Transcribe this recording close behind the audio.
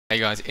Hey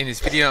guys, in this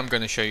video I'm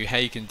going to show you how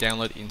you can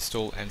download,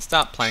 install and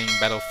start playing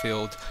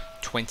Battlefield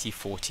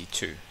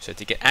 2042. So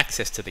to get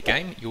access to the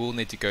game you will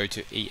need to go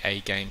to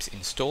EA Games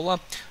Installer.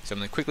 So I'm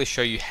going to quickly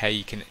show you how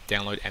you can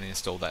download and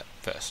install that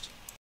first.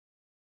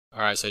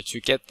 Alright, so to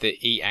get the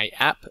EA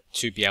app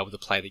to be able to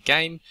play the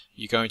game,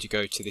 you're going to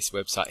go to this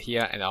website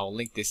here, and I'll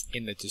link this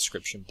in the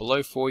description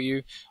below for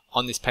you.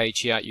 On this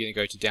page here you're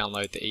going to go to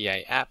download the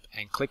EA app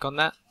and click on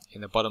that. In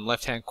the bottom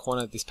left hand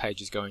corner this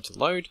page is going to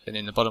load, and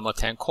in the bottom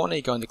left hand corner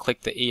you're going to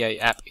click the EA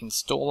app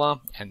installer,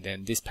 and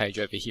then this page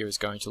over here is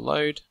going to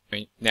load.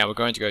 Now we're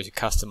going to go to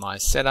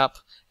customize setup,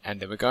 and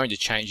then we're going to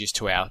change this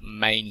to our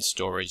main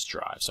storage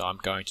drive. So I'm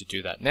going to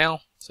do that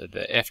now. So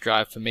the F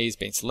drive for me has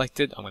been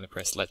selected. I'm going to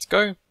press let's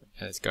go,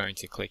 and it's going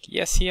to click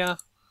yes here,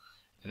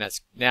 and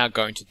that's now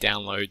going to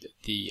download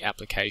the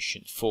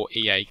application for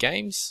EA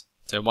Games.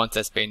 So once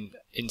that's been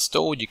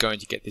installed, you're going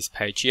to get this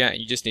page here, and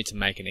you just need to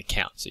make an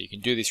account. So you can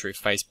do this through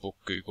Facebook,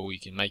 Google,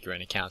 you can make your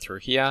own account through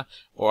here,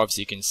 or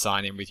obviously you can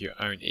sign in with your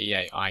own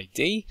EA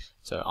ID.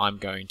 So I'm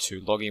going to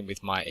log in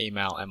with my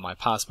email and my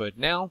password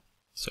now.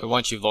 So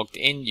once you've logged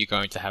in, you're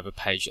going to have a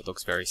page that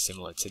looks very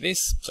similar to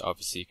this. So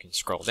obviously you can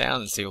scroll down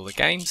and see all the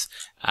games,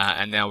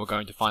 and now we're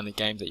going to find the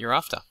game that you're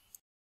after.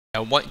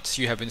 Now once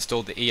you have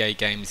installed the EA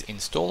Games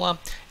installer,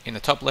 in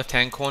the top left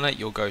hand corner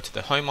you'll go to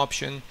the home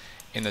option.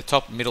 In the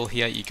top middle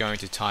here you're going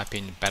to type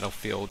in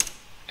Battlefield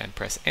and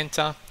press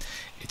enter.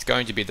 It's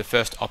going to be the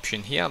first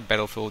option here,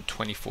 Battlefield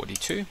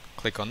 2042.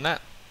 Click on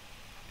that.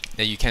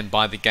 Now you can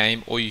buy the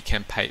game, or you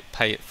can pay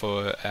it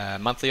for a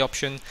monthly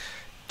option.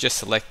 Just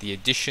select the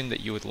edition that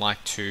you would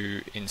like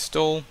to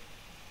install.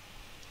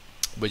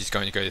 We're just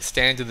going to go to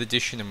standard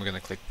edition, and we're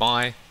going to click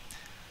buy.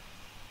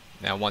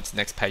 Now once the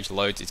next page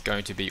loads, it's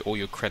going to be all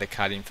your credit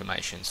card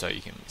information. So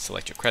you can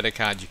select your credit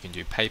card, you can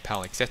do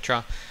PayPal,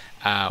 etc.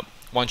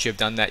 Once you've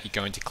done that, you're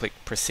going to click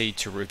proceed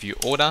to review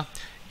order.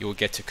 You'll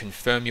get to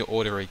confirm your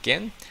order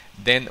again.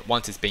 Then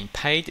once it's been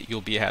paid, you'll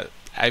be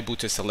able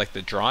to select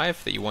the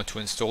drive that you want to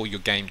install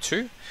your game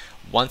to.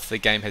 Once the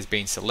game has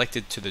been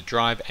selected to the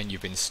drive and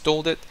you've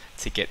installed it,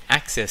 to get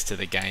access to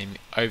the game,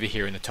 over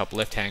here in the top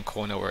left hand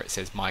corner where it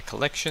says my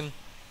collection,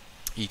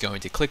 you're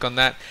going to click on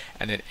that,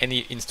 and then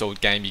any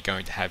installed game you're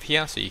going to have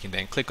here, so you can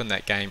then click on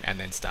that game and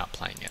then start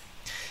playing it.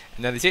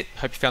 And that is it.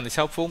 Hope you found this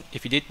helpful.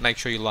 If you did, make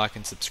sure you like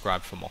and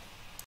subscribe for more.